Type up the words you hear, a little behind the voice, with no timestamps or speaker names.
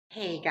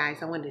Hey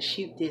guys, I wanted to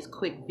shoot this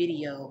quick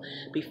video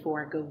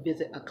before I go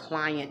visit a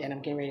client that I'm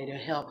getting ready to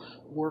help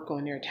work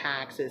on their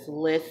taxes.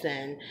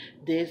 Listen,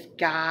 this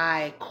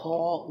guy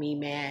called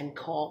me,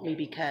 called me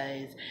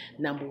because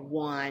number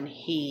one,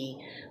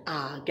 he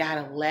got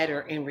a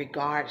letter in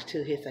regards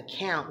to his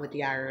account with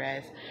the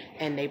IRS,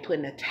 and they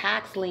putting a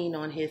tax lien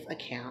on his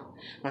account,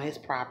 on his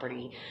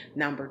property.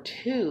 Number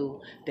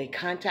two, they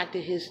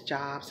contacted his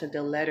job, sent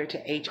a letter to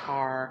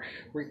HR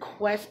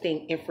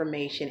requesting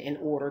information in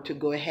order to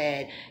go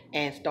ahead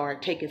and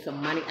start taking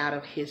some money out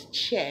of his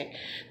check.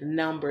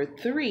 Number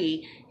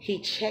three, he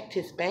checked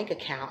his bank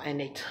account and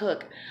they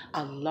took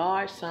a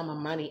large sum of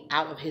money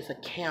out of his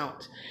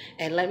account.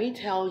 And let me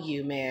tell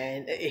you,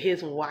 man,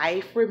 his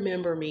wife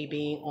remembered me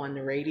being on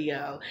the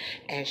radio,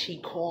 and she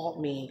called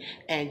me,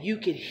 and you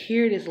could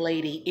hear this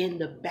lady in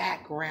the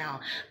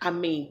background,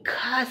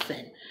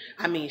 cussing.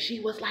 She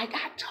was like,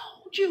 I told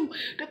you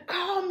to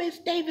call Miss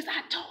Davis.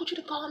 I told you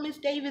to call Miss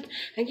Davis,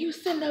 and you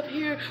sitting up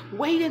here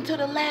waiting till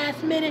the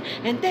last minute,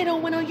 and they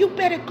don't went on. You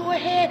better go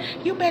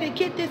ahead. You better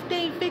get this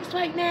thing fixed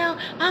right now.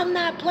 I'm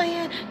not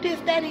playing this,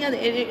 that, and the other.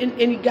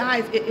 And you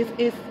guys,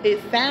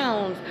 it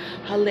sounds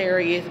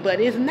hilarious, but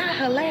it's not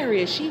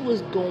hilarious. She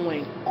was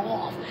going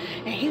off,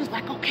 and he was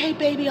like, okay,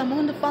 baby, I'm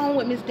on the phone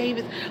with Miss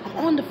Davis. I'm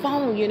on the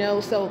phone,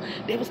 So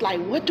they was like,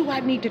 what do I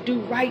need to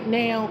do right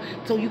now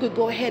so you could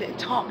go ahead and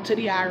talk to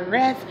the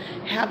IRS,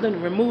 have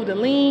them remove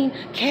the lien?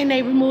 Can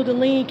they remove the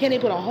lien? Can they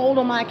put a hold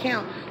on my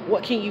account?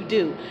 What can you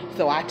do?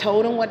 So I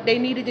told them what they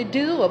needed to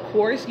do. Of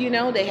course,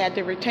 they had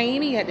to retain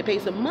me, had to pay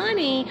some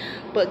money.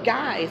 But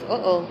guys,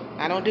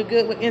 I don't do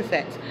good with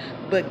insects.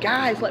 But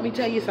guys, let me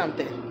tell you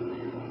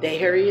something. They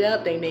hurried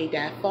up. They made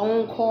that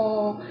phone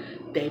call.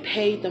 They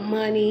paid the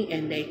money,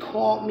 and they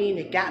called me, and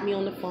they got me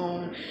on the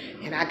phone,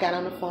 and I got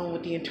on the phone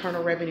with the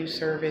Internal Revenue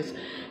Service,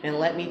 and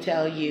let me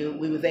tell you,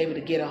 we was able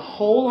to get a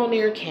hold on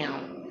their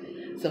account.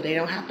 So they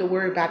don't have to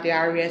worry about the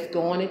IRS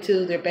going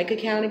into their bank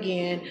account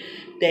again.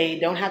 They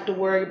don't have to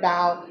worry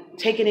about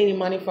taking any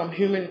money from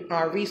human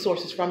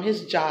resources from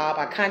his job.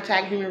 I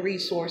contact human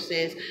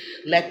resources,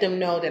 let them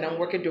know that I'm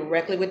working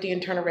directly with the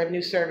Internal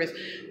Revenue Service,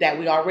 that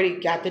we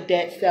already got the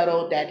debt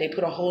settled, that they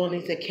put a hold on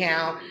his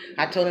account.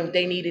 I told them if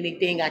they need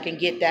anything, I can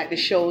get that to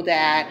show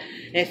that.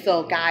 And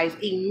so guys,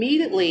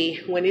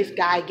 immediately when this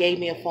guy gave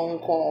me a phone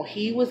call,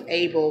 he was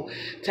able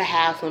to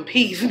have some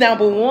peace.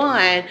 Number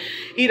one,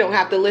 he don't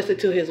have to listen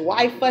to his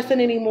wife fussing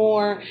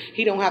anymore.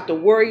 He don't have to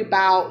worry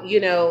about, the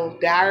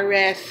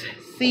IRS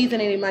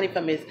seizing any money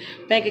from his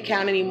bank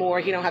account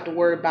anymore. He don't have to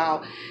worry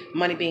about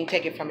money being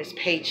taken from his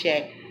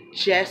paycheck,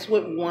 just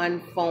with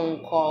one phone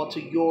call to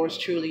yours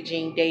truly,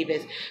 Gene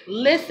Davis.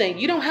 Listen,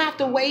 you don't have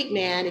to wait,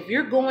 man. If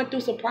you're going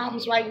through some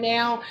problems right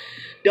now,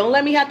 don't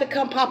let me have to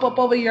come pop up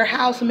over your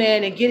house,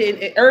 man, and get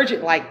it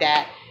urgent like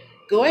that.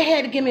 Go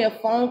ahead and give me a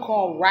phone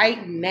call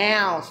right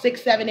now,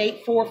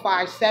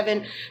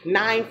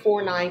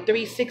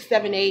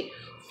 678-457-9493,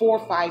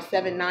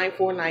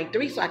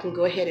 678-457-9493, so I can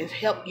go ahead and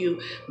help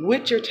you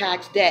with your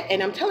tax debt.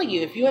 And I'm telling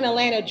you, if you're in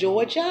Atlanta,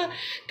 Georgia,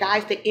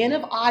 guys, the end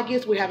of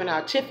August, we're having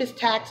our TIFFIS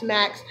Tax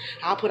Maxx.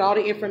 I'll put all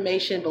the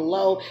information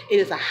below. It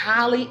is a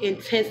highly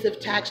intensive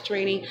tax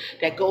training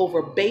that go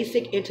over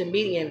basic,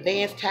 intermediate, and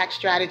advanced tax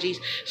strategies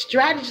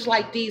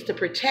like these to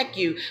protect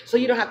you, so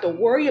you don't have to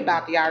worry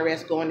about the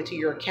IRS going into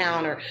your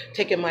account or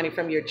taking money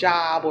from your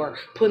job or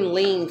putting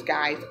liens.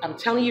 Guys, I'm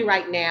telling you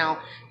right now,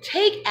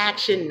 take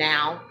action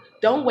now.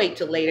 Don't wait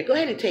till later. Go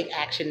ahead and take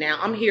action now.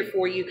 I'm here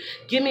for you.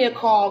 Give me a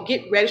call.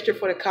 Get registered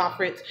for the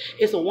conference.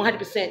 It's a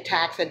 100%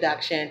 tax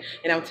deduction,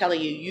 and I'm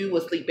telling you, you will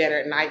sleep better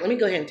at night. Let me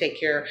go ahead and take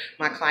care of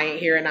my client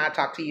here, and I'll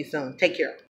talk to you soon. Take care.